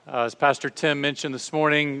As Pastor Tim mentioned this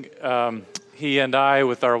morning, he and I,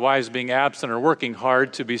 with our wives being absent, are working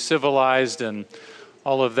hard to be civilized and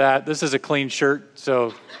all of that. This is a clean shirt,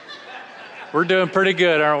 so we're doing pretty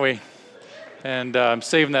good, aren't we? And I'm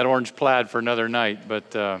saving that orange plaid for another night,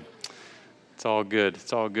 but it's all good.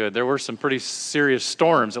 It's all good. There were some pretty serious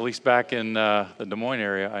storms, at least back in the Des Moines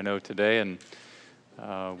area, I know, today, and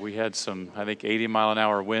we had some, I think,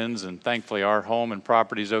 80-mile-an-hour winds, and thankfully our home and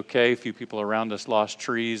property is okay. A few people around us lost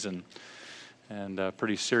trees and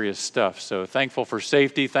pretty serious stuff. So thankful for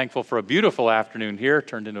safety, thankful for a beautiful afternoon here,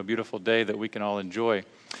 turned into a beautiful day that we can all enjoy.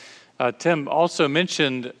 Tim also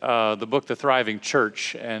mentioned the book, The Thriving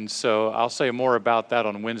Church, and so I'll say more about that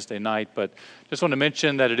on Wednesday night, but just want to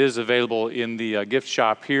mention that it is available in the gift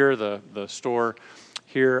shop here, the store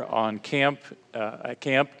here on at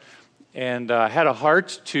camp. And I had a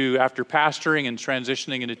heart to, after pastoring and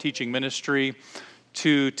transitioning into teaching ministry,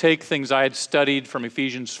 to take things I had studied from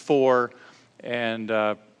Ephesians 4 and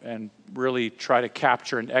really try to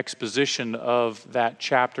capture an exposition of that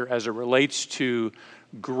chapter as it relates to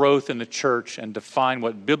growth in the church and define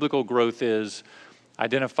what biblical growth is,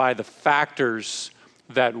 identify the factors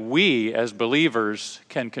that we as believers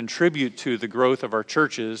can contribute to the growth of our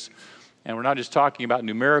churches. And we're not just talking about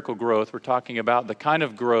numerical growth, we're talking about the kind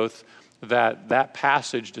of growth that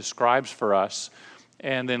passage describes for us,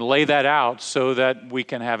 and then lay that out so that we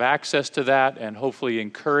can have access to that and hopefully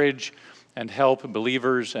encourage and help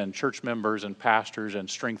believers and church members and pastors and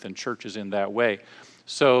strengthen churches in that way.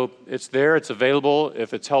 So it's there, it's available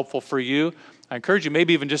if it's helpful for you. I encourage you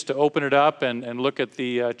maybe even just to open it up and look at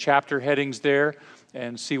the chapter headings there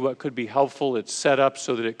and see what could be helpful. It's set up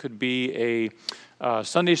so that it could be a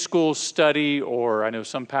Sunday school study, or I know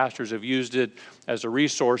some pastors have used it as a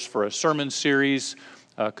resource for a sermon series.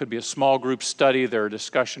 Could be a small group study. There are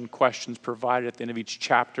discussion questions provided at the end of each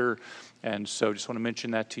chapter. And so just want to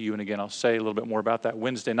mention that to you. And again, I'll say a little bit more about that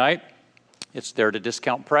Wednesday night. It's there at a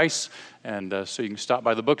discount price. And so you can stop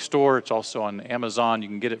by the bookstore. It's also on Amazon. You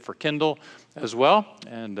can get it for Kindle as well.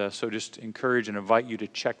 And so just encourage and invite you to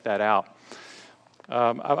check that out.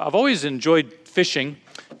 I've always enjoyed fishing.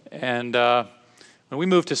 And when we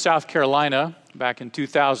moved to South Carolina back in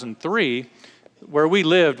 2003, where we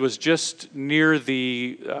lived was just near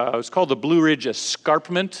it was called the Blue Ridge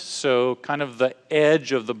Escarpment, so kind of the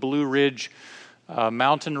edge of the Blue Ridge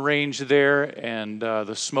mountain range there, and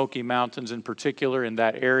the Smoky Mountains in particular in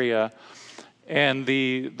that area. And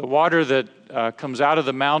the water that comes out of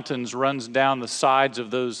the mountains runs down the sides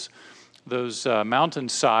of those mountain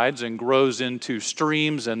sides and grows into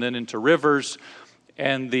streams and then into rivers.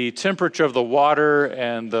 And the temperature of the water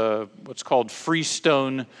and the what's called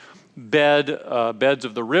freestone beds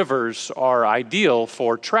of the rivers are ideal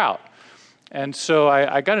for trout. And so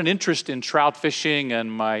I got an interest in trout fishing,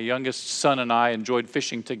 and my youngest son and I enjoyed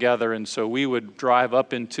fishing together. And so we would drive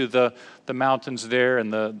up into the mountains there in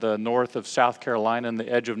the north of South Carolina and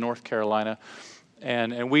the edge of North Carolina.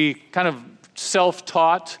 And we kind of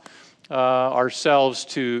self-taught ourselves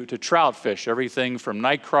to trout fish, everything from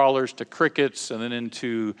night crawlers to crickets, and then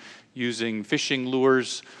into using fishing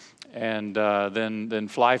lures, and then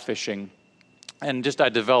fly fishing. And just I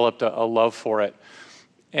developed a love for it.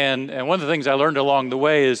 And one of the things I learned along the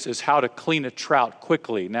way is how to clean a trout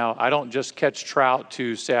quickly. Now, I don't just catch trout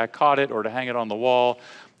to say I caught it or to hang it on the wall.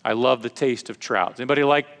 I love the taste of trout. Anybody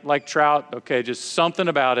like trout? Okay, just something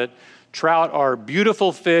about it. Trout are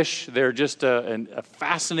beautiful fish. They're just a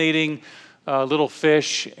fascinating little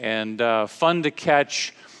fish, and fun to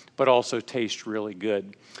catch, but also taste really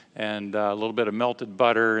good. And a little bit of melted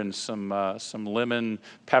butter and some lemon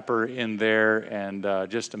pepper in there, and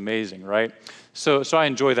just amazing, right? So I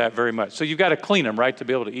enjoy that very much. So you've got to clean them, right, to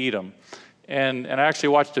be able to eat them. And I actually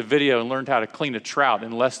watched a video and learned how to clean a trout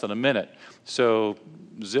in less than a minute. So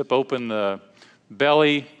zip open the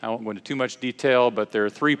belly. I won't go into too much detail, but there are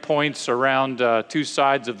 3 points around 2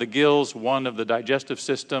 sides of the gills, one of the digestive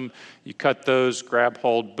system. You cut those, grab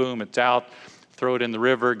hold, boom, it's out. Throw it in the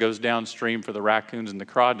river, it goes downstream for the raccoons and the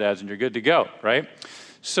crawdads, and you're good to go, right?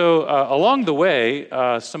 So along the way,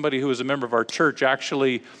 somebody who was a member of our church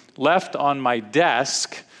actually left on my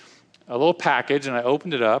desk a little package, and I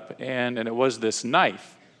opened it up, and it was this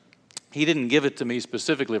knife. He didn't give it to me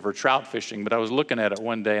specifically for trout fishing, but I was looking at it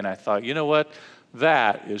one day, and I thought, you know what?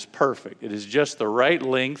 That is perfect. It is just the right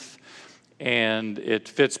length, and it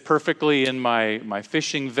fits perfectly in my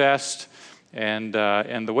fishing vest. And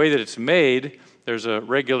the way that it's made, there's a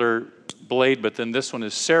regular blade, but then this one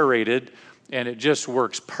is serrated, and it just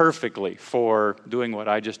works perfectly for doing what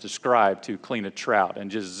I just described, to clean a trout,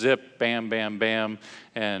 and just zip, bam, bam, bam,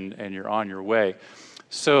 and you're on your way.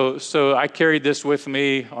 So I carried this with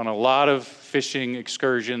me on a lot of fishing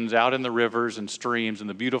excursions out in the rivers and streams in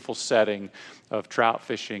the beautiful setting of trout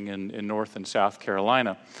fishing in North and South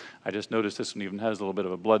Carolina. I just noticed this one even has a little bit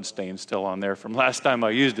of a blood stain still on there from last time I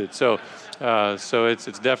used it. So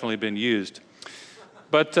it's definitely been used.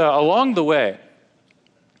 But along the way,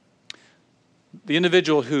 the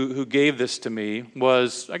individual who gave this to me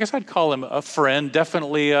was, I guess I'd call him a friend,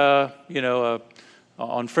 definitely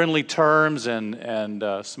on friendly terms, and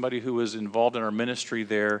somebody who was involved in our ministry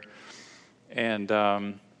there, and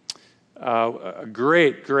a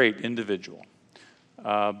great individual,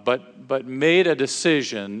 but made a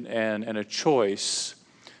decision and a choice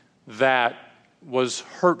that was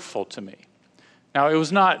hurtful to me. Now, it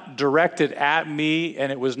was not directed at me,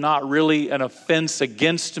 and it was not really an offense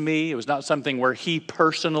against me. It was not something where he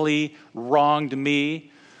personally wronged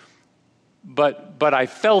me, but I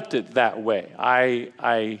felt it that way.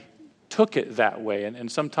 I took it that way,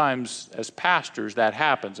 and sometimes as pastors that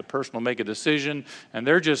happens. A person will make a decision, and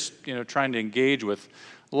they're just trying to engage with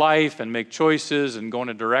life and make choices and go in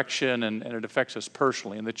a direction, and it affects us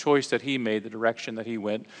personally. And the choice that he made, the direction that he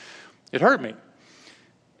went, it hurt me.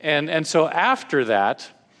 And so after that,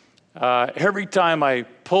 every time I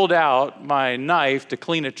pulled out my knife to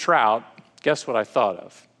clean a trout, guess what I thought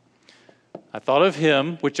of? I thought of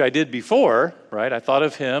him, which I did before, right? I thought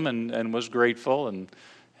of him and was grateful and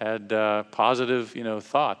had positive,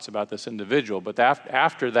 thoughts about this individual. But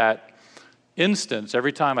after that instance,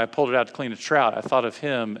 every time I pulled it out to clean a trout, I thought of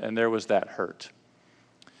him, and there was that hurt.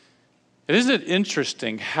 Isn't it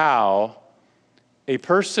interesting how a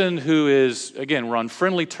person who is, again, we're on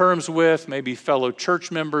friendly terms with, maybe fellow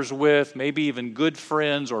church members with, maybe even good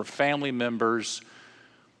friends or family members,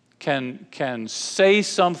 can say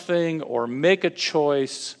something or make a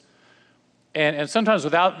choice, and sometimes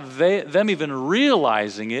without them even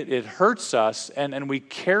realizing it, it hurts us, and we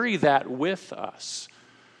carry that with us.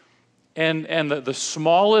 And the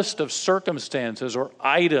smallest of circumstances or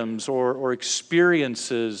items or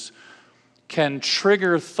experiences can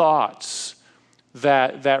trigger thoughts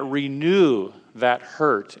that renew that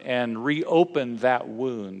hurt and reopen that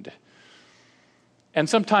wound. And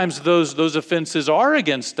sometimes those offenses are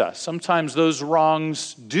against us. Sometimes those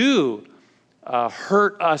wrongs do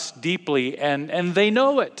hurt us deeply, and they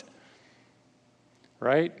know it,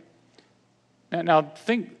 right? Now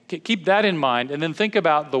keep that in mind, and then think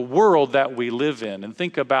about the world that we live in, and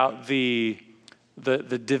think about the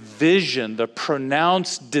division, the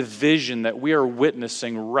pronounced division that we are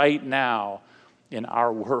witnessing right now in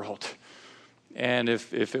our world. And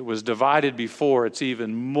if it was divided before, it's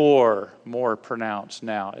even more pronounced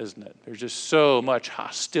now, isn't it? There's just so much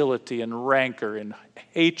hostility and rancor and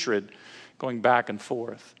hatred going back and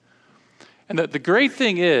forth. And the great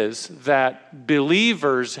thing is that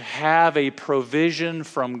believers have a provision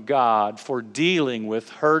from God for dealing with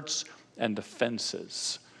hurts and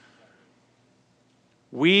offenses.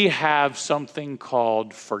 We have something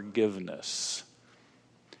called forgiveness.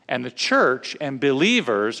 And the church and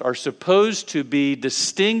believers are supposed to be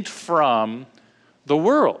distinct from the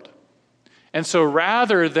world. And so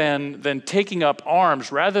rather than taking up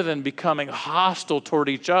arms, rather than becoming hostile toward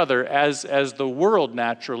each other as the world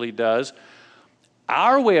naturally does,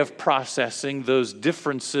 our way of processing those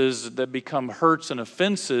differences that become hurts and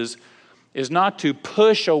offenses is not to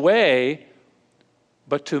push away,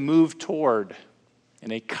 but to move toward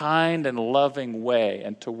in a kind and loving way,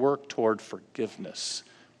 and to work toward forgiveness.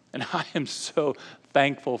 And I am so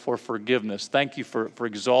thankful for forgiveness. Thank you for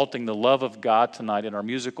exalting the love of God tonight in our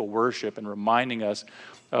musical worship and reminding us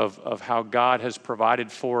of how God has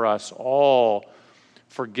provided for us all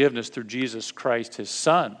forgiveness through Jesus Christ, his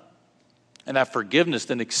Son. And that forgiveness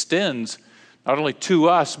then extends not only to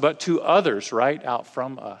us, but to others right out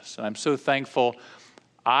from us. And I'm so thankful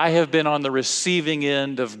I have been on the receiving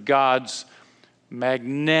end of God's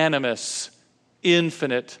magnanimous,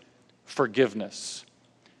 infinite forgiveness.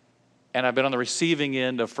 And I've been on the receiving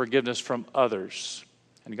end of forgiveness from others.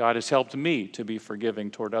 And God has helped me to be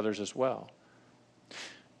forgiving toward others as well.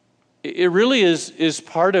 It really is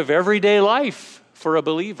part of everyday life for a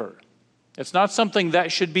believer. It's not something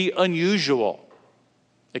that should be unusual.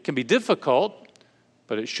 It can be difficult,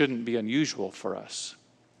 but it shouldn't be unusual for us.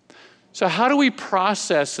 So how do we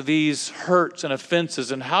process these hurts and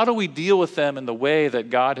offenses, and how do we deal with them in the way that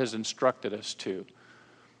God has instructed us to?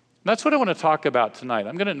 That's what I want to talk about tonight.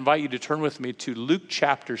 I'm going to invite you to turn with me to Luke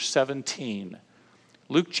chapter 17.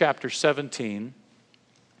 Luke chapter 17.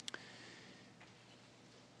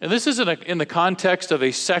 And this is in the context of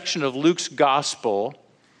a section of Luke's gospel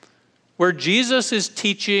where Jesus is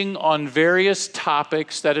teaching on various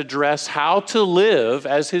topics that address how to live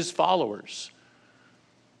as his followers.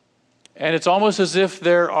 And it's almost as if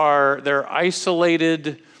there are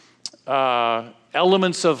isolated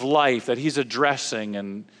elements of life that he's addressing,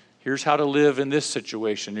 and here's how to live in this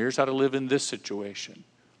situation, here's how to live in this situation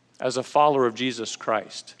as a follower of Jesus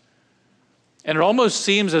Christ. And it almost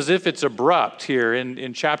seems as if it's abrupt here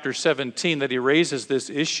in chapter 17 that he raises this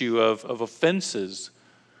issue of offenses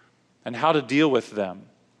and how to deal with them.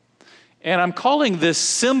 And I'm calling this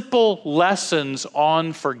simple lessons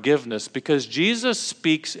on forgiveness because Jesus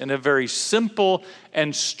speaks in a very simple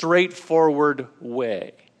and straightforward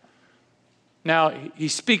way. Now, he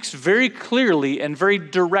speaks very clearly and very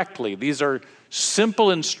directly. These are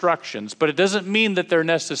simple instructions, but it doesn't mean that they're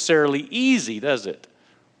necessarily easy, does it?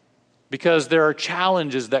 Because there are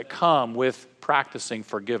challenges that come with practicing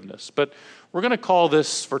forgiveness. But we're going to call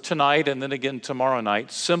this for tonight and then again tomorrow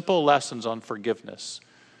night, simple lessons on forgiveness.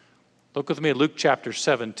 Look with me at Luke chapter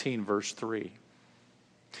 17, verse 3.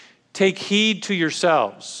 Take heed to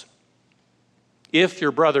yourselves. If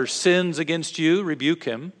your brother sins against you, rebuke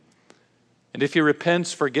him. And if he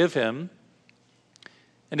repents, forgive him.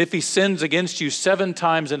 And if he sins against you 7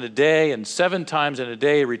 times in a day, and 7 times in a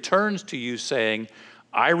day returns to you saying,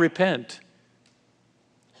 I repent,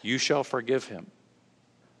 you shall forgive him.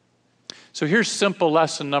 So here's simple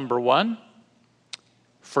lesson number 1.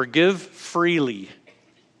 Forgive freely.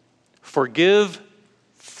 Forgive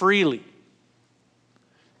freely.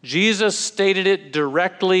 Jesus stated it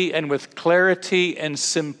directly and with clarity and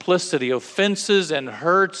simplicity. Offenses and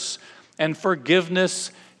hurts and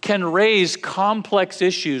forgiveness can raise complex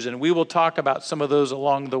issues, and we will talk about some of those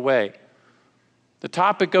along the way. The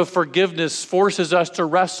topic of forgiveness forces us to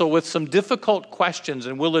wrestle with some difficult questions,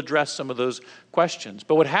 and we'll address some of those questions.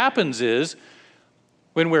 But what happens is,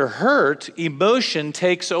 when we're hurt, emotion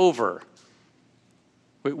takes over.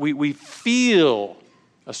 We feel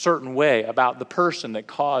a certain way about the person that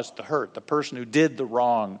caused the hurt, the person who did the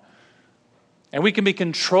wrong. And we can be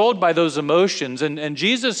controlled by those emotions. And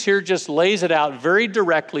Jesus here just lays it out very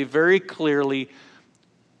directly, very clearly.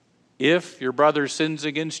 If your brother sins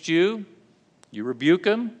against you, you rebuke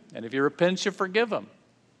him. And if he repents, you forgive him.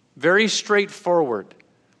 Very straightforward.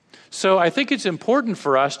 So I think it's important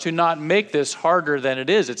for us to not make this harder than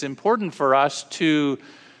it is. It's important for us to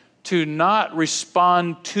not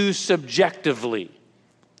respond too subjectively,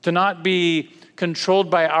 to not be controlled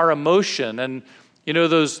by our emotion. And you know,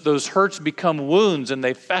 those hurts become wounds, and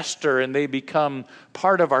they fester, and they become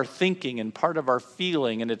part of our thinking and part of our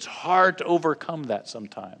feeling, and it's hard to overcome that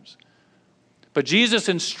sometimes. But Jesus'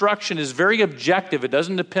 instruction is very objective. It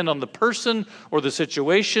doesn't depend on the person or the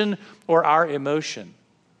situation or our emotion.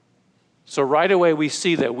 So right away we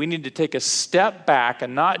see that we need to take a step back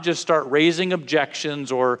and not just start raising objections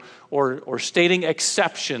or stating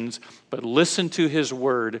exceptions, but listen to his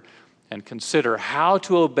word and consider how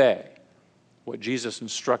to obey what Jesus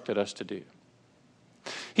instructed us to do.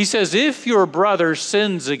 He says, if your brother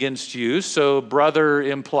sins against you, so brother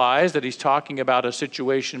implies that he's talking about a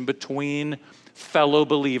situation between fellow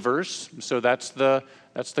believers. So that's the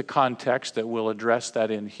context that we'll address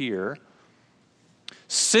that in here.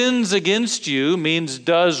 Sins against you means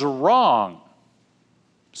does wrong.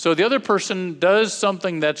 So the other person does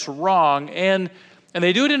something that's wrong, and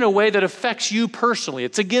they do it in a way that affects you personally.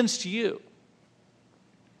 It's against you.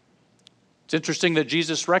 It's interesting that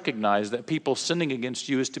Jesus recognized that people sinning against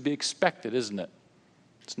you is to be expected, isn't it?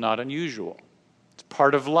 It's not unusual. It's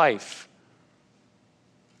part of life.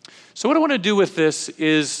 So what I want to do with this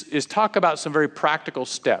is talk about some very practical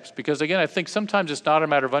steps, because again, I think sometimes it's not a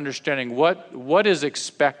matter of understanding what is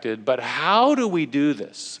expected, but how do we do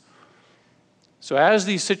this? So as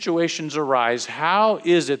these situations arise, how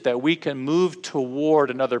is it that we can move toward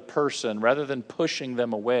another person rather than pushing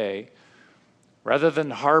them away, rather than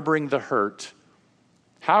harboring the hurt?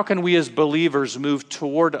 How can we as believers move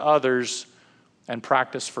toward others and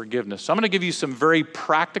practice forgiveness? So I'm going to give you some very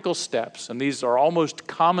practical steps, and these are almost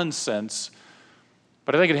common sense,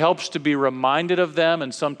 but I think it helps to be reminded of them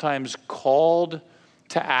and sometimes called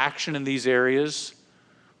to action in these areas.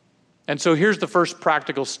 And so here's the first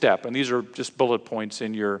practical step, and these are just bullet points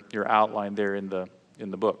in your outline there in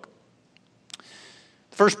the book.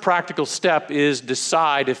 The first practical step is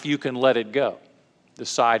decide if you can let it go.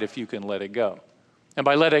 Decide if you can let it go. And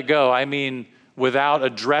by let it go, I mean without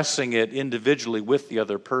addressing it individually with the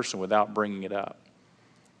other person, without bringing it up.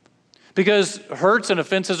 Because hurts and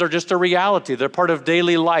offenses are just a reality. They're part of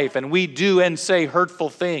daily life, and we do and say hurtful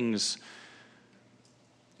things.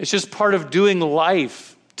 It's just part of doing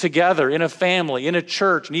life together in a family, in a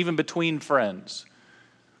church, and even between friends.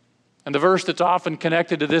 And the verse that's often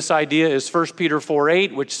connected to this idea is 1 Peter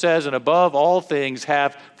 4:8, which says, and above all things,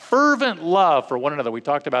 have fervent love for one another. We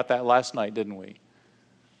talked about that last night, didn't we?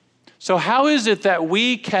 So how is it that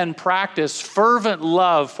we can practice fervent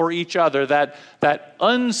love for each other, that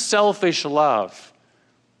unselfish love?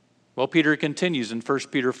 Well, Peter continues in 1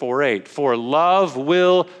 Peter 4:8, for love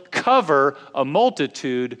will cover a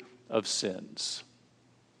multitude of sins.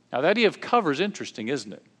 Now, the idea of cover is interesting,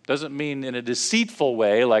 isn't it? Doesn't mean in a deceitful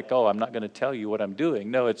way, like, oh, I'm not going to tell you what I'm doing.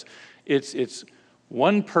 No, it's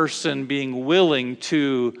one person being willing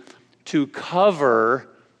to cover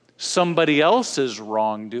somebody else's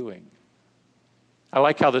wrongdoing. I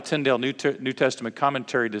like how the Tyndale New Testament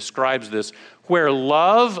commentary describes this. Where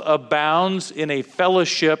love abounds in a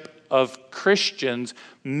fellowship of Christians,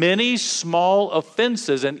 many small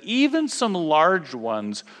offenses and even some large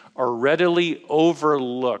ones are readily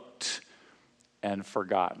overlooked and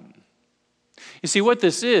forgotten. You see, what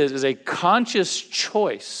this is a conscious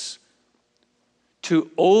choice to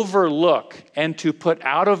overlook and to put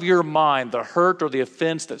out of your mind the hurt or the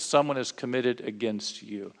offense that someone has committed against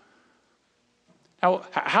you.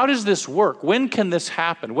 How does this work? When can this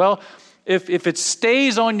happen? Well, if it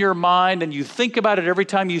stays on your mind and you think about it every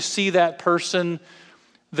time you see that person,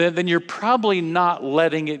 then you're probably not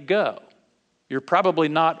letting it go. You're probably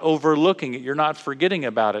not overlooking it. You're not forgetting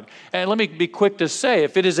about it. And let me be quick to say,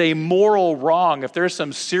 if it is a moral wrong, if there's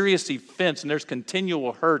some serious offense and there's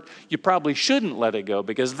continual hurt, you probably shouldn't let it go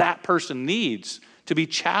because that person needs to be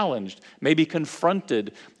challenged, maybe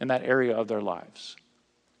confronted in that area of their lives.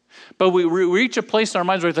 But we reach a place in our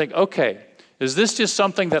minds where we think, okay, is this just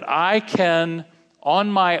something that I can,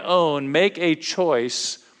 on my own, make a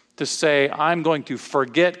choice to say, I'm going to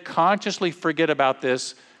consciously forget about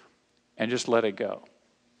this and just let it go?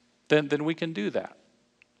 Then we can do that.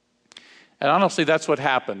 And honestly, that's what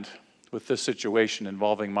happened with this situation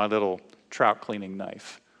involving my little trout cleaning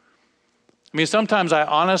knife. I mean, sometimes I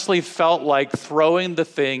honestly felt like throwing the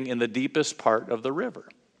thing in the deepest part of the river.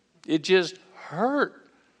 It just hurt.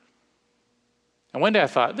 And one day I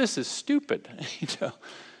thought, this is stupid.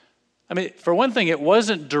 I mean, for one thing, it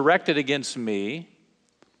wasn't directed against me.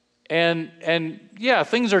 And yeah,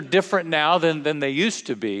 things are different now than they used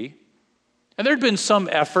to be. And there'd been some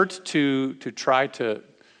effort to try to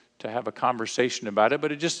have a conversation about it,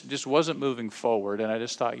 but it just wasn't moving forward. And I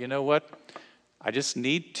just thought, you know what? I just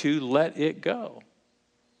need to let it go.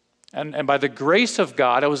 And by the grace of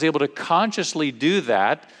God, I was able to consciously do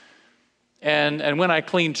that. And when I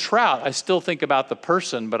clean trout, I still think about the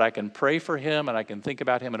person, but I can pray for him and I can think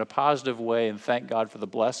about him in a positive way and thank God for the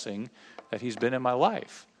blessing that he's been in my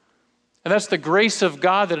life. And that's the grace of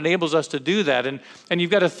God that enables us to do that. And you've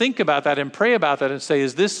got to think about that and pray about that and say,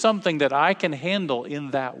 is this something that I can handle in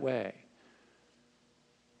that way?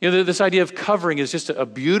 You know, this idea of covering is just a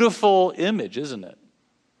beautiful image, isn't it?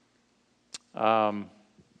 If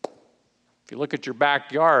you look at your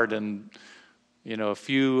backyard and, you know, a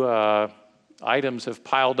few items have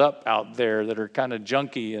piled up out there that are kind of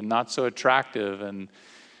junky and not so attractive, and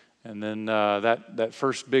then that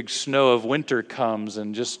first big snow of winter comes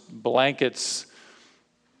and just blankets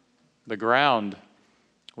the ground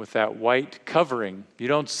with that white covering. You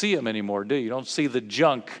don't see them anymore, do you? You don't see the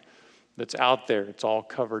junk that's out there. It's all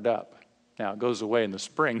covered up. Now, it goes away in the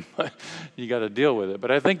spring, but you got to deal with it.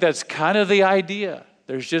 But I think that's kind of the idea.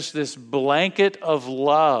 There's just this blanket of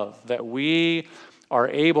love that we are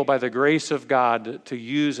able, by the grace of God, to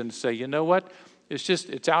use and say, you know what?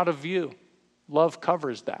 It's out of view. Love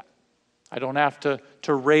covers that. I don't have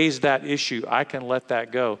to raise that issue. I can let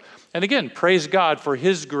that go. And again, praise God for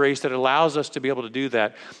His grace that allows us to be able to do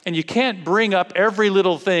that. And you can't bring up every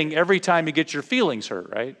little thing every time you get your feelings hurt,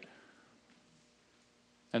 right?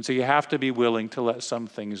 And so you have to be willing to let some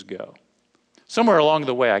things go. Somewhere along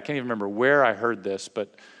the way, I can't even remember where I heard this,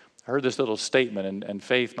 but I heard this little statement, and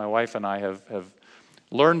Faith, my wife, and I have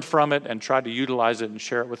learned from it and tried to utilize it and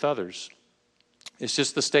share it with others. It's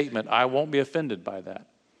just the statement, I won't be offended by that.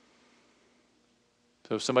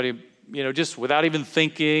 So if somebody, just without even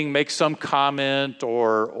thinking, makes some comment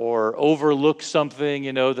or overlooks something,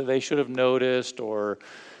 that they should have noticed, or,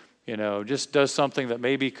 just does something that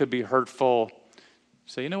maybe could be hurtful,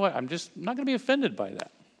 say, you know what, I'm not going to be offended by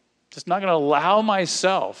that. Just not going to allow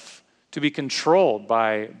myself to be controlled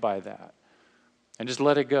by that. And just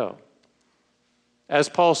let it go. As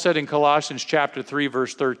Paul said in Colossians chapter 3,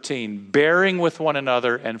 verse 13, bearing with one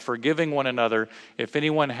another and forgiving one another if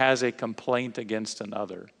anyone has a complaint against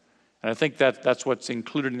another. And I think that's what's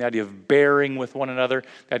included in the idea of bearing with one another,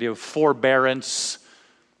 the idea of forbearance,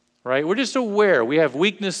 right? We're just aware. We have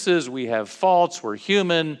weaknesses, we have faults, we're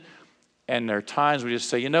human, and there are times we just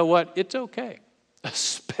say, you know what, it's okay,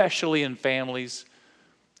 especially in families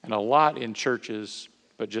and a lot in churches,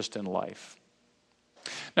 but just in life.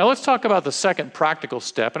 Now let's talk about the second practical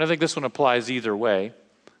step, and I think this one applies either way.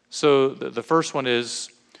 So the first one is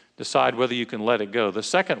decide whether you can let it go. The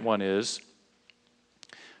second one is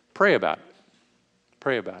pray about it.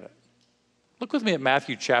 Pray about it. Look with me at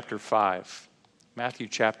Matthew chapter 5. Matthew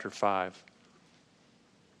chapter 5.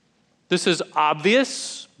 This is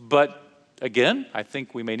obvious, but again, I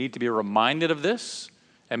think we may need to be reminded of this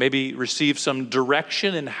and maybe receive some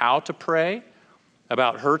direction in how to pray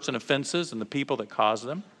about hurts and offenses and the people that cause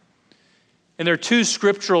them. And there are two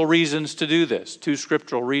scriptural reasons to do this, two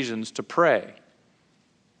scriptural reasons to pray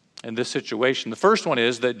in this situation. The first one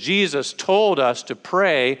is that Jesus told us to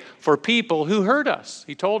pray for people who hurt us.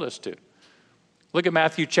 He told us to. Look at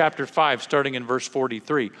Matthew chapter 5, starting in verse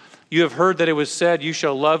 43. You have heard that it was said, you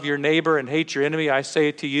shall love your neighbor and hate your enemy. I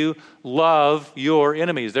say to you, love your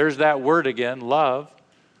enemies. There's that word again, love.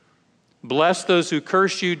 Bless those who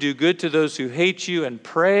curse you, do good to those who hate you, and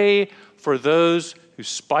pray for those who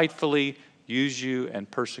spitefully use you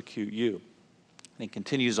and persecute you. And he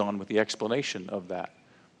continues on with the explanation of that.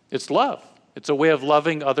 It's love. It's a way of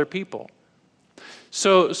loving other people.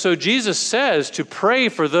 So Jesus says to pray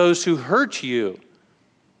for those who hurt you.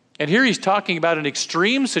 And here he's talking about an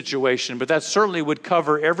extreme situation, but that certainly would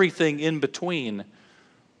cover everything in between.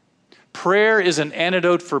 Prayer is an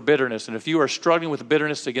antidote for bitterness. And if you are struggling with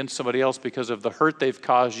bitterness against somebody else because of the hurt they've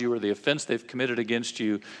caused you or the offense they've committed against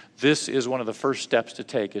you, this is one of the first steps to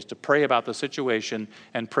take, is to pray about the situation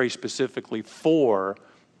and pray specifically for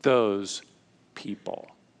those people.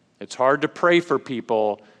 It's hard to pray for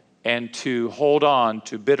people and to hold on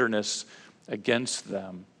to bitterness against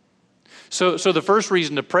them. So the first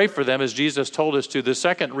reason to pray for them is Jesus told us to. The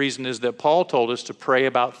second reason is that Paul told us to pray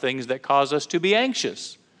about things that cause us to be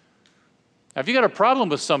anxious. Now, if you got a problem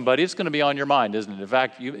with somebody, it's going to be on your mind, isn't it? In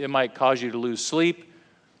fact, it might cause you to lose sleep.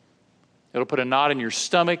 It'll put a knot in your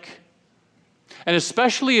stomach. And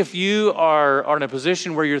especially if you are in a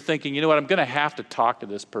position where you're thinking, you know what, I'm going to have to talk to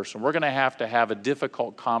this person. We're going to have a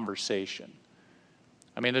difficult conversation.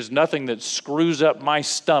 I mean, there's nothing that screws up my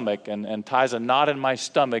stomach and ties a knot in my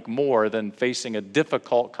stomach more than facing a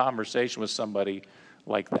difficult conversation with somebody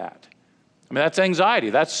like that. I mean, that's anxiety.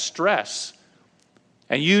 That's stress.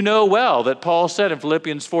 And you know well that Paul said in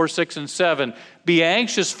Philippians 4, 6, and 7, be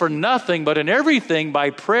anxious for nothing, but in everything by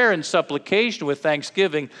prayer and supplication with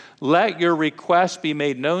thanksgiving, let your requests be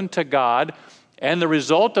made known to God. And the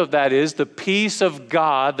result of that is the peace of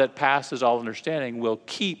God that passes all understanding will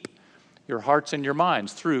keep your hearts and your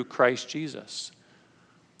minds through Christ Jesus.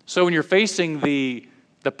 So when you're facing the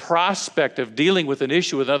prospect of dealing with an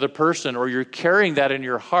issue with another person, or you're carrying that in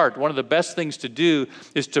your heart, one of the best things to do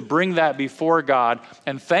is to bring that before God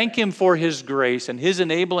and thank Him for His grace and His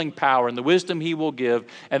enabling power and the wisdom He will give,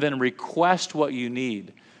 and then request what you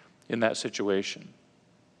need in that situation.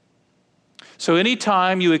 So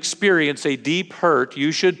anytime you experience a deep hurt,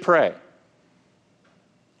 you should pray.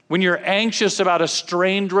 When you're anxious about a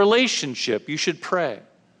strained relationship, you should pray.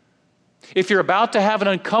 If you're about to have an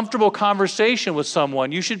uncomfortable conversation with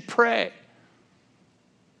someone, you should pray.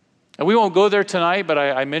 And we won't go there tonight, but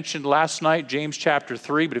I mentioned last night James chapter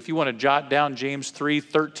 3, but if you want to jot down James 3,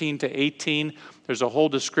 13 to 18, there's a whole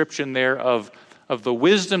description there of the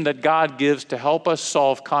wisdom that God gives to help us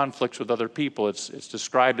solve conflicts with other people. It's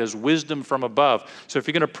described as wisdom from above. So if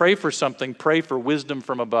you're going to pray for something, pray for wisdom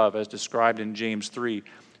from above, as described in James 3,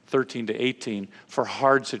 13 to 18, for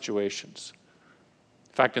hard situations.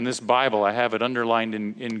 In fact, in this Bible, I have it underlined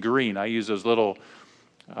in green. I use those little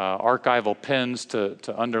archival pens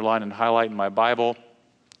to underline and highlight in my Bible.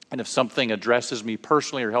 And if something addresses me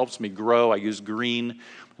personally or helps me grow, I use green,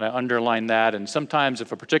 and I underline that. And sometimes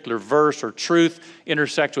if a particular verse or truth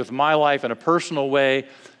intersects with my life in a personal way,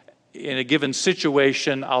 in a given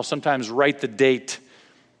situation, I'll sometimes write the date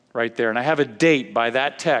right there. And I have a date by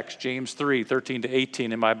that text, James 3, 13 to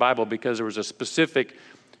 18 in my Bible, because there was a specific,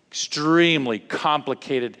 extremely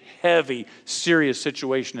complicated, heavy, serious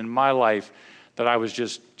situation in my life that I was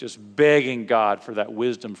just begging God for that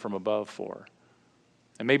wisdom from above for.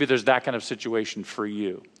 And maybe there's that kind of situation for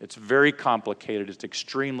you. It's very complicated. It's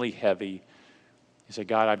extremely heavy. You say,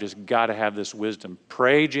 God, I've just got to have this wisdom.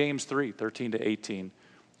 Pray James 3, 13 to 18,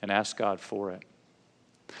 and ask God for it.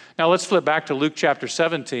 Now let's flip back to Luke chapter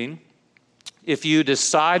 17. If you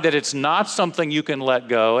decide that it's not something you can let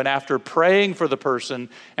go, and after praying for the person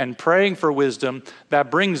and praying for wisdom,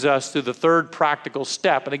 that brings us to the third practical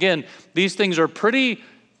step. And again, these things are pretty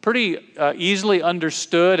easily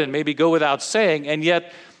understood and maybe go without saying, and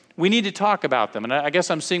yet we need to talk about them. And I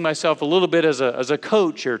guess I'm seeing myself a little bit as a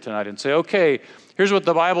coach here tonight and say, okay, here's what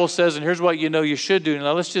the Bible says, and here's what you know you should do.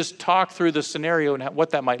 Now let's just talk through the scenario and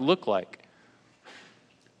what that might look like.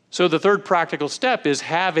 So the third practical step is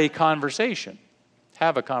have a conversation.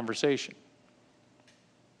 Have a conversation.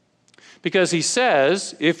 Because he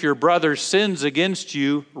says, if your brother sins against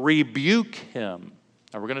you, rebuke him.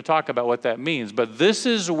 Now, we're going to talk about what that means, but this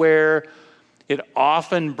is where it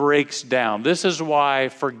often breaks down. This is why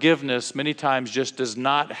forgiveness many times just does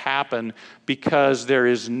not happen, because there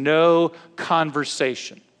is no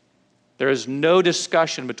conversation. There is no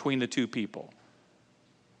discussion between the two people.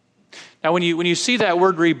 Now, when you see that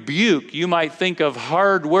word rebuke, you might think of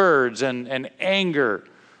hard words and anger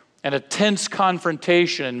and a tense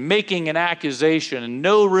confrontation and making an accusation and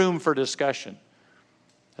no room for discussion.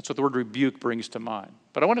 That's what the word rebuke brings to mind.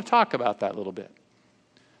 But I want to talk about that a little bit,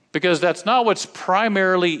 because that's not what's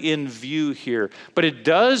primarily in view here. But it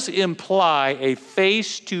does imply a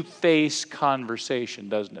face-to-face conversation,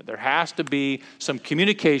 doesn't it? There has to be some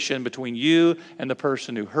communication between you and the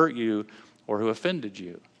person who hurt you or who offended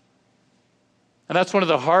you. And that's one of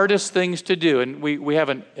the hardest things to do. And we have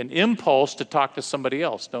an impulse to talk to somebody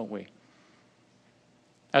else, don't we?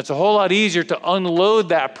 It's a whole lot easier to unload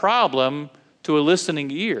that problem to a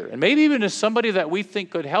listening ear. And maybe even to somebody that we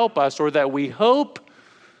think could help us, or that we hope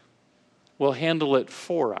will handle it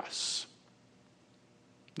for us.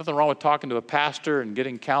 Nothing wrong with talking to a pastor and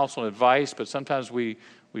getting counsel and advice, but sometimes we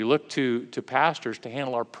look to pastors to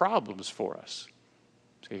handle our problems for us.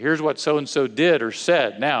 So here's what so-and-so did or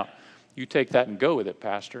said. Now, you take that and go with it,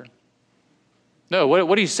 Pastor. No,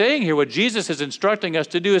 what he's saying here, what Jesus is instructing us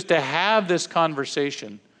to do, is to have this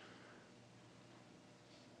conversation.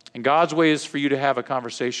 And God's way is for you to have a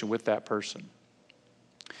conversation with that person.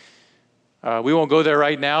 We won't go there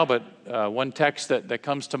right now, but one text that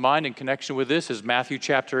comes to mind in connection with this is Matthew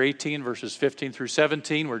chapter 18, verses 15 through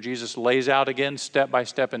 17, where Jesus lays out again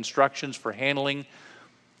step-by-step instructions for handling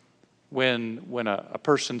when a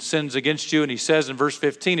person sins against you. And he says in verse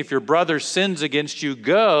 15, if your brother sins against you,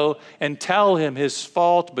 go and tell him his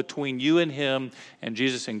fault between you and him. And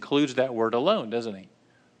Jesus includes that word alone, doesn't he?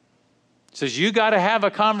 He says, you got to have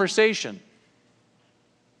a conversation.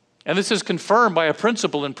 And this is confirmed by a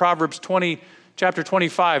principle in Proverbs chapter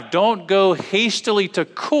 25. Don't go hastily to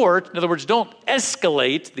court. In other words, don't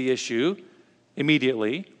escalate the issue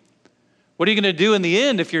immediately. What are you going to do in the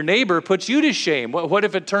end if your neighbor puts you to shame? What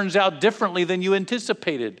if it turns out differently than you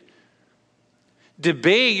anticipated?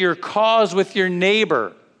 Debate your cause with your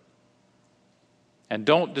neighbor, and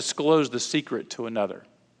don't disclose the secret to another.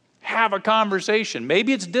 Have a conversation.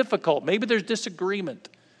 Maybe it's difficult. Maybe there's disagreement,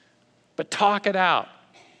 but talk it out.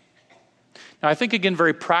 Now, I think, again,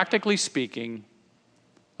 very practically speaking,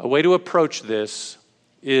 a way to approach this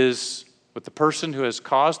is with the person who has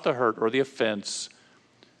caused the hurt or the offense,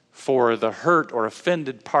 for the hurt or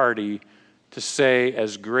offended party to say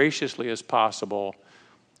as graciously as possible,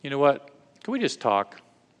 you know what, can we just talk?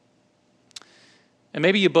 And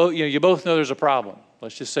maybe you both know there's a problem.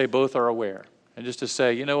 Let's just say both are aware. And just to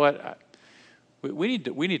say, you know what, we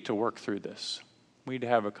need to work through this. We need to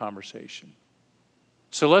have a conversation.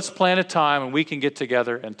 So let's plan a time and we can get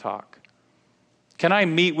together and talk. Can I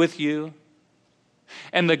meet with you?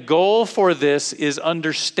 And the goal for this is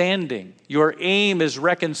understanding. Your aim is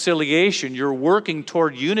reconciliation. You're working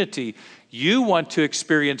toward unity. You want to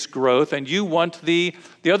experience growth, and you want the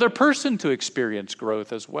other person to experience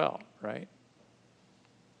growth as well, right?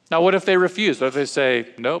 Now, what if they refuse? What if they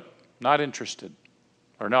say, nope, not interested?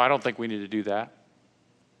 Or no, I don't think we need to do that.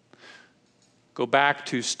 Go back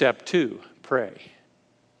to step 2, pray.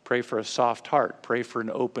 Pray for a soft heart. Pray for an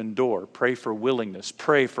open door. Pray for willingness.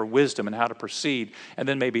 Pray for wisdom and how to proceed. And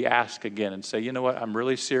then maybe ask again and say, you know what, I'm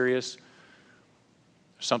really serious.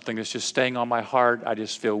 Something that's just staying on my heart. I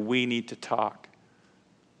just feel we need to talk.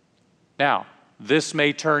 Now, this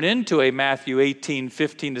may turn into a Matthew 18,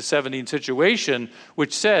 15 to 17 situation,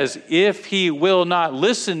 which says, if he will not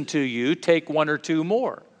listen to you, take 1 or 2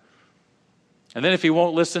 more. And then if he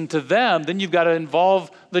won't listen to them, then you've got to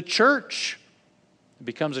involve the church. It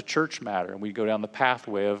becomes a church matter, and we go down the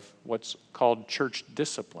pathway of what's called church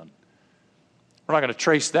discipline. We're not going to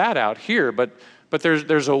trace that out here, but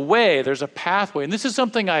there's a way, there's a pathway. And this is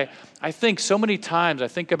something I think so many times. I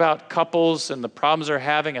think about couples and the problems they're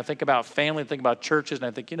having. I think about family, I think about churches, and I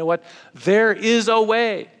think, you know what? There is a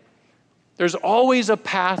way. There's always a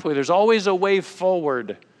pathway. There's always a way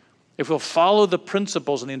forward. If we'll follow the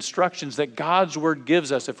principles and the instructions that God's Word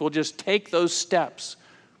gives us, if we'll just take those steps.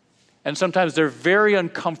 And sometimes they're very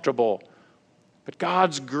uncomfortable, but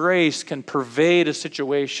God's grace can pervade a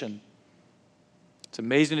situation. It's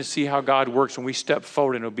amazing to see how God works when we step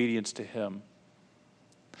forward in obedience to Him.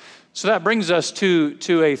 So that brings us to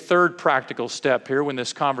a third practical step here when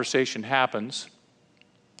this conversation happens.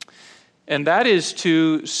 And that is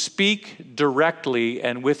to speak directly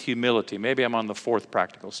and with humility. Maybe I'm on the 4th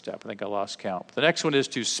practical step. I think I lost count. The next one is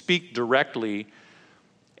to speak directly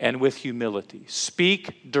and with humility.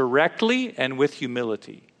 Speak directly and with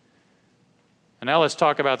humility. And now let's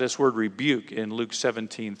talk about this word rebuke in Luke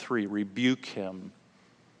 17:3. Rebuke him.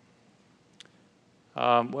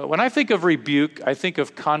 When I think of rebuke, I think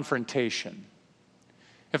of confrontation.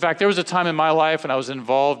 In fact, there was a time in my life when I was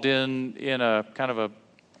involved in a kind of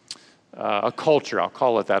a culture, I'll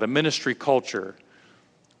call it that, a ministry culture,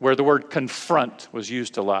 where the word confront was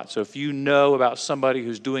used a lot. So if you know about somebody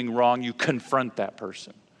who's doing wrong, you confront that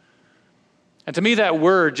person. And to me, that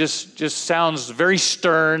word just sounds very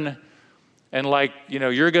stern and like,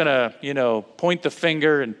 you're going to, point the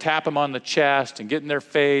finger and tap them on the chest and get in their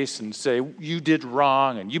face and say, you did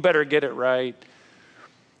wrong and you better get it right.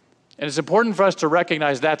 And it's important for us to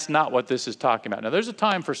recognize that's not what this is talking about. Now, there's a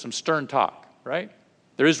time for some stern talk, right?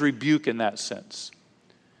 There is rebuke in that sense.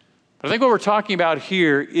 But I think what we're talking about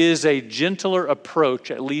here is a gentler approach,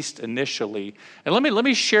 at least initially. And let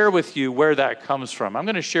me share with you where that comes from. I'm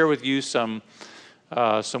going to share with you some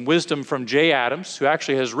wisdom from Jay Adams, who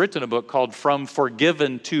actually has written a book called From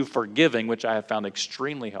Forgiven to Forgiving, which I have found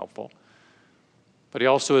extremely helpful. But he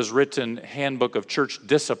also has written Handbook of Church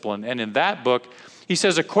Discipline. And in that book, he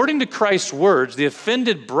says, according to Christ's words, the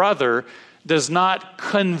offended brother does not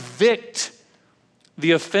convict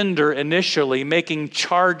the offender initially, making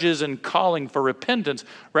charges and calling for repentance.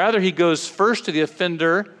 Rather, he goes first to the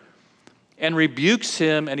offender and rebukes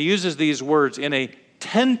him, and he uses these words in a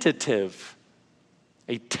tentative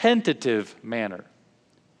manner.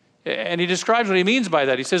 And he describes what he means by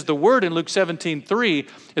that. He says the word in Luke 17:3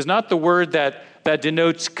 is not the word that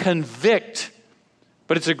denotes convict,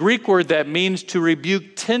 but it's a Greek word that means to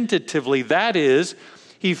rebuke tentatively. That is,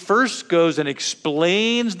 he first goes and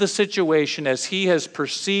explains the situation as he has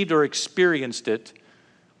perceived or experienced it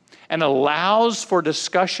and allows for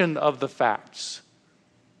discussion of the facts.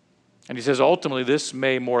 And he says ultimately this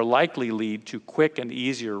may more likely lead to quick and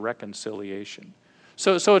easier reconciliation.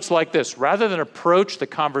 So it's like this. Rather than approach the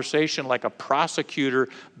conversation like a prosecutor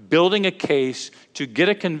building a case to get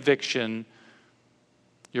a conviction,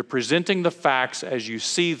 you're presenting the facts as you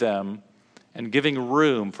see them and giving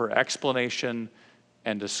room for explanation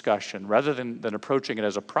and discussion. Rather than approaching it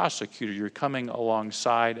as a prosecutor, you're coming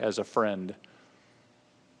alongside as a friend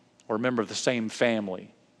or a member of the same family.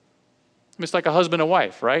 I mean, it's like a husband and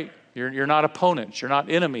wife, right? You're not opponents. You're not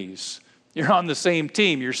enemies. You're on the same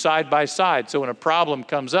team. You're side by side. So when a problem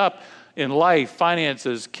comes up in life,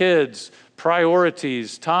 finances, kids,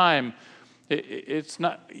 priorities, time, it's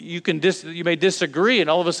not. You may disagree, and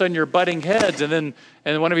all of a sudden you're butting heads, and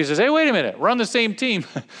then one of you says, "Hey, wait a minute, we're on the same team.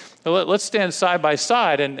 Let's stand side by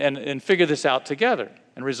side and figure this out together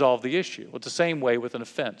and resolve the issue." Well, it's the same way with an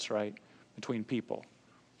offense, right, between people.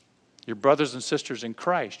 Your brothers and sisters in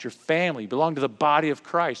Christ, your family, belong to the body of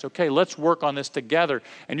Christ. Okay, let's work on this together.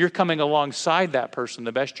 And you're coming alongside that person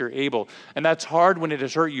the best you're able. And that's hard when it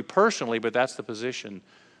has hurt you personally, but that's the position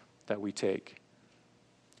that we take.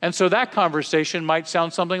 And so that conversation might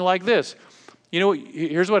sound something like this.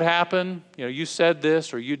 Here's what happened. You said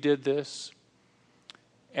this or you did this.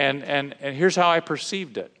 And here's how I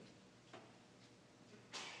perceived it.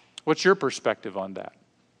 What's your perspective on that?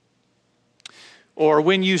 Or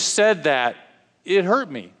when you said that, it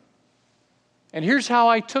hurt me. And here's how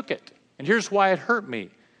I took it. And here's why it hurt me.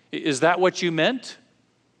 Is that what you meant?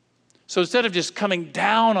 So instead of just coming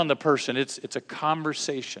down on the person, it's a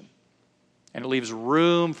conversation. And it leaves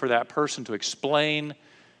room for that person to explain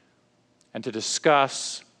and to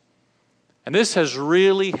discuss. And this has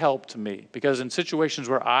really helped me because in situations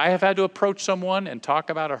where I have had to approach someone and talk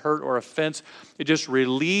about a hurt or offense, it just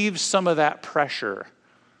relieves some of that pressure.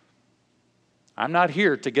 I'm not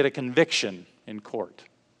here to get a conviction in court.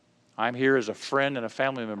 I'm here as a friend and a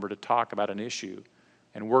family member to talk about an issue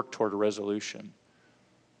and work toward a resolution.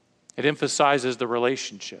 It emphasizes the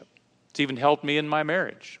relationship. It's even helped me in my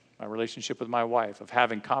marriage, my relationship with my wife, of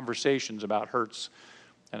having conversations about hurts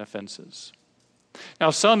and offenses. Now,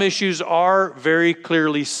 some issues are very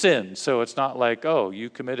clearly sin, so it's not like, oh, you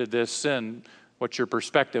committed this sin. What's your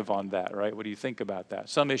perspective on that, right? What do you think about that?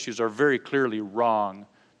 Some issues are very clearly wrong,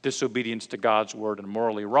 disobedience to God's word and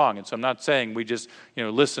morally wrong. And so I'm not saying we just,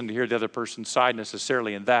 listen to hear the other person's side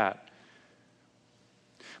necessarily in that.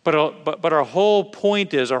 But our whole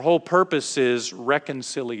point is, our whole purpose is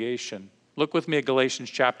reconciliation. Look with me at Galatians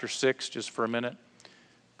chapter 6 just for a minute.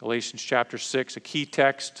 Galatians chapter 6, a key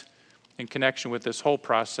text in connection with this whole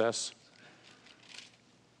process.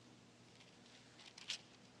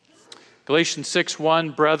 Galatians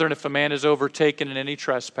 6:1, brethren, if a man is overtaken in any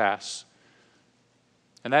trespass,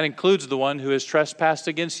 and that includes the one who has trespassed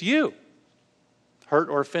against you, hurt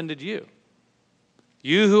or offended you.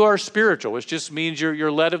 You who are spiritual, which just means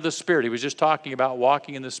you're led of the Spirit. He was just talking about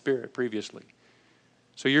walking in the Spirit previously.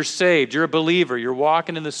 So you're saved, you're a believer, you're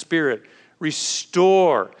walking in the Spirit.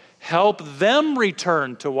 Restore, help them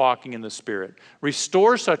return to walking in the Spirit.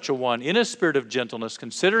 Restore such a one in a spirit of gentleness,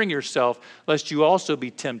 considering yourself, lest you also be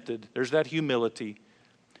tempted. There's that humility.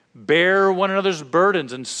 Bear one another's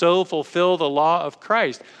burdens and so fulfill the law of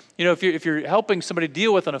Christ. You know, if you're helping somebody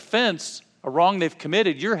deal with an offense, a wrong they've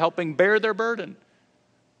committed, you're helping bear their burden.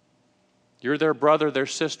 You're their brother, their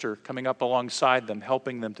sister, coming up alongside them,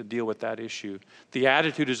 helping them to deal with that issue. The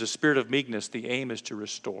attitude is a spirit of meekness. The aim is to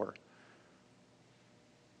restore.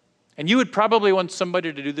 And you would probably want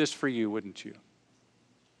somebody to do this for you, wouldn't you?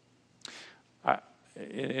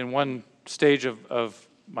 In one stage of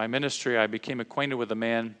my ministry, I became acquainted with a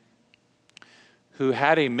man who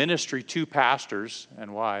had a ministry to pastors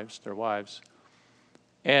and wives, their wives.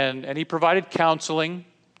 And he provided counseling,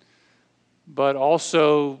 but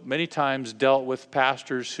also many times dealt with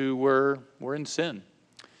pastors who were in sin.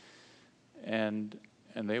 And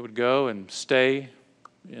they would go and stay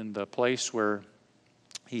in the place where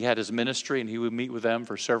he had his ministry, and he would meet with them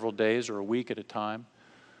for several days or a week at a time.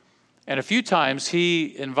 And a few times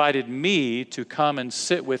he invited me to come and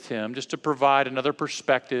sit with him just to provide another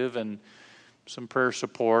perspective and some prayer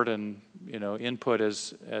support and input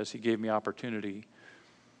as he gave me opportunity.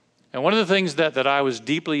 And one of the things that I was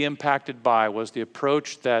deeply impacted by was the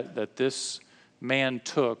approach that this man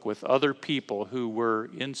took with other people who were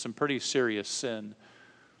in some pretty serious sin.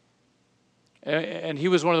 And he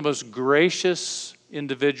was one of the most gracious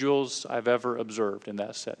individuals I've ever observed in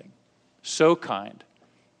that setting. So kind,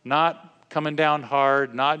 not coming down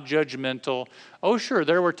hard, not judgmental. Oh, sure,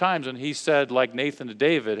 there were times when he said, like Nathan to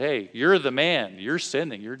David, hey, you're the man, you're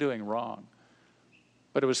sinning, you're doing wrong.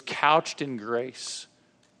 But it was couched in grace.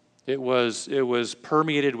 It was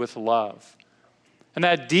permeated with love. And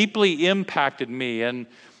that deeply impacted me. And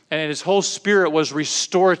his whole spirit was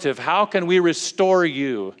restorative. How can we restore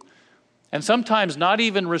you? And sometimes not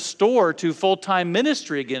even restore to full-time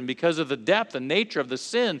ministry again because of the depth and nature of the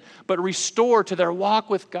sin, but restore to their walk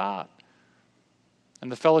with God and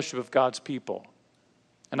the fellowship of God's people.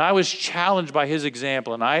 And I was challenged by his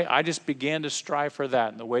example, and I just began to strive for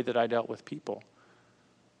that in the way that I dealt with people.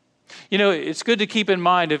 You know, it's good to keep in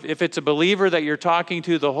mind, if it's a believer that you're talking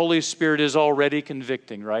to, the Holy Spirit is already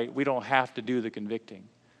convicting, right? We don't have to do the convicting.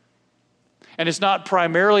 And it's not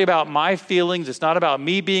primarily about my feelings. It's not about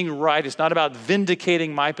me being right. It's not about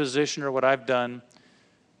vindicating my position or what I've done.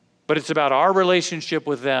 But it's about our relationship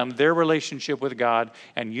with them, their relationship with God,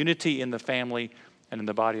 and unity in the family and in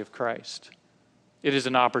the body of Christ. It is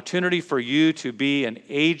an opportunity for you to be an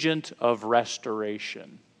agent of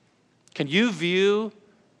restoration. Can you view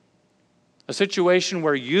a situation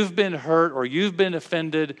where you've been hurt or you've been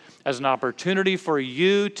offended as an opportunity for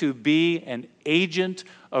you to be an agent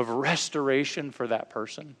of restoration for that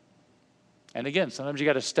person? And again, sometimes you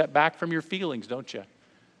got to step back from your feelings, don't you?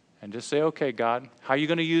 And just say, okay, God, how are you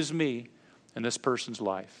going to use me in this person's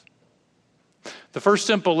life? The first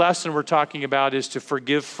simple lesson we're talking about is to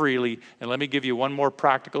forgive freely. And let me give you one more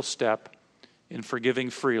practical step in forgiving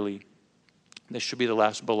freely. This should be the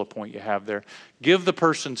last bullet point you have there. Give the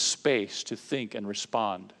person space to think and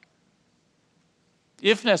respond.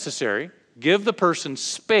 If necessary, give the person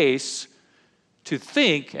space to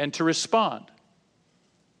think and to respond.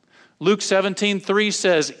 Luke 17:3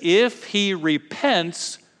 says, if he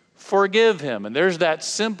repents, forgive him. And there's that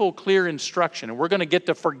simple, clear instruction. And we're going to get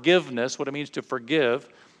to forgiveness, what it means to forgive,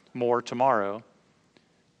 more tomorrow.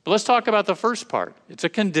 But let's talk about the first part. It's a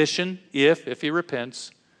condition, if he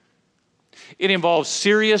repents. It involves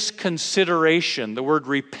serious consideration. The word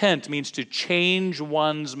repent means to change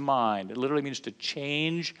one's mind. It literally means to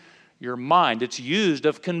change your mind. It's used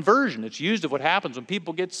of conversion. It's used of what happens when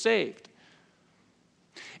people get saved.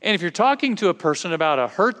 And if you're talking to a person about a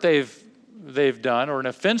hurt they've done or an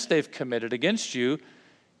offense they've committed against you,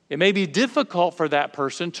 it may be difficult for that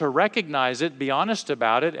person to recognize it, be honest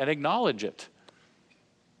about it, and acknowledge it.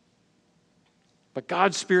 But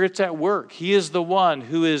God's Spirit's at work. He is the one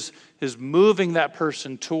who is moving that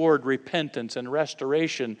person toward repentance and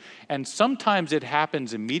restoration. And sometimes it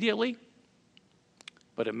happens immediately,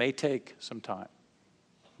 but it may take some time.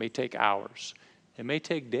 It may take hours. It may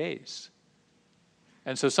take days.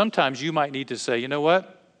 And so sometimes you might need to say, you know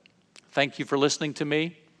what? Thank you for listening to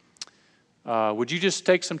me. Would you just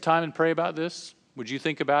take some time and pray about this? Would you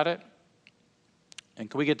think about it?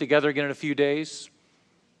 And can we get together again in a few days?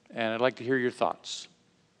 And I'd like to hear your thoughts.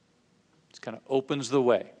 It kind of opens the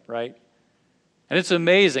way, right? And it's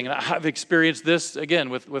amazing. And I've experienced this, again,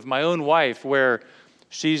 with my own wife, where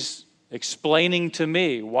she's explaining to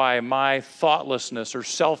me why my thoughtlessness or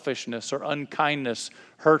selfishness or unkindness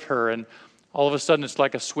hurt her. And all of a sudden, it's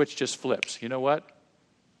like a switch just flips. You know what?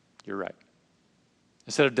 You're right.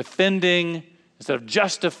 Instead of defending, instead of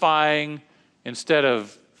justifying, instead of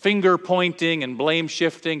finger pointing and blame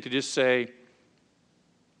shifting, to just say,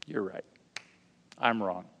 you're right. I'm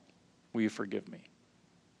wrong. Will you forgive me?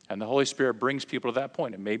 And the Holy Spirit brings people to that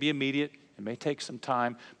point. It may be immediate. It may take some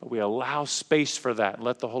time, but we allow space for that and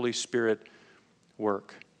let the Holy Spirit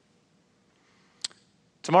work.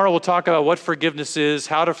 Tomorrow we'll talk about what forgiveness is,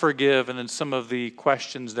 how to forgive, and then some of the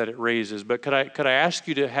questions that it raises. But could I ask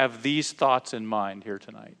you to have these thoughts in mind here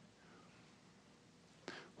tonight?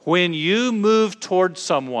 When you move toward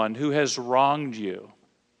someone who has wronged you,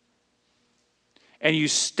 and you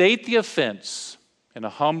state the offense in a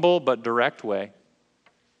humble but direct way,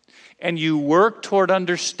 and you work toward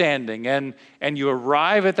understanding, and you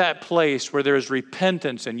arrive at that place where there is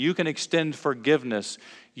repentance and you can extend forgiveness,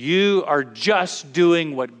 you are just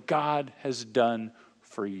doing what God has done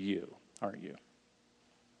for you, aren't you?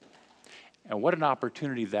 And what an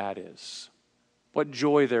opportunity that is. What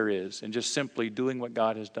joy there is in just simply doing what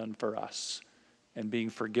God has done for us and being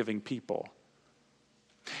forgiving people.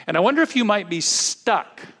 And I wonder if you might be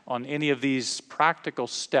stuck on any of these practical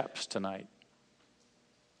steps tonight.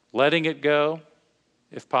 Letting it go,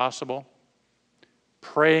 if possible.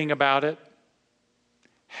 Praying about it.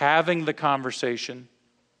 Having the conversation.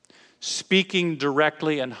 Speaking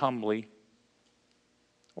directly and humbly.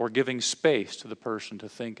 Or giving space to the person to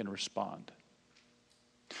think and respond.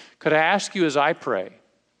 Could I ask you as I pray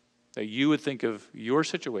that you would think of your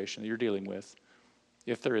situation that you're dealing with,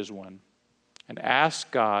 if there is one, and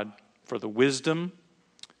ask God for the wisdom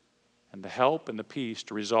and the help and the peace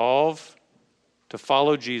to resolve to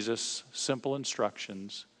follow Jesus' simple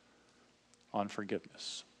instructions on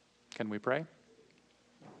forgiveness. Can we pray?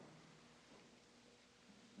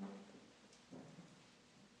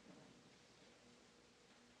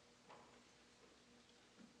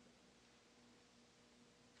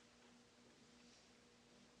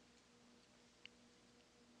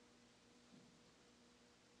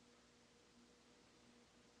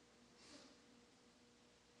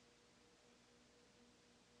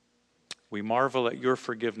 We marvel at your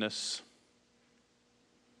forgiveness.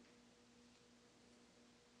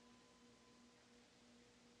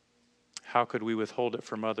 How could we withhold it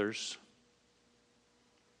from others?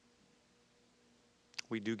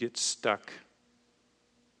 We do get stuck.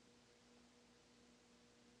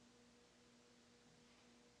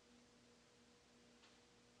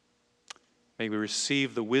 May we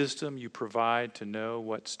receive the wisdom you provide to know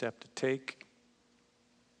what step to take.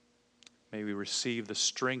 May we receive the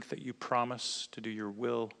strength that you promise to do your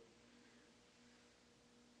will.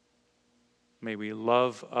 May we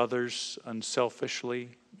love others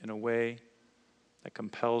unselfishly in a way that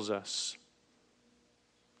compels us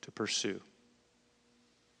to pursue.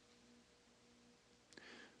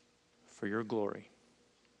 For your glory.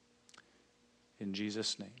 In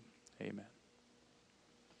Jesus' name, amen.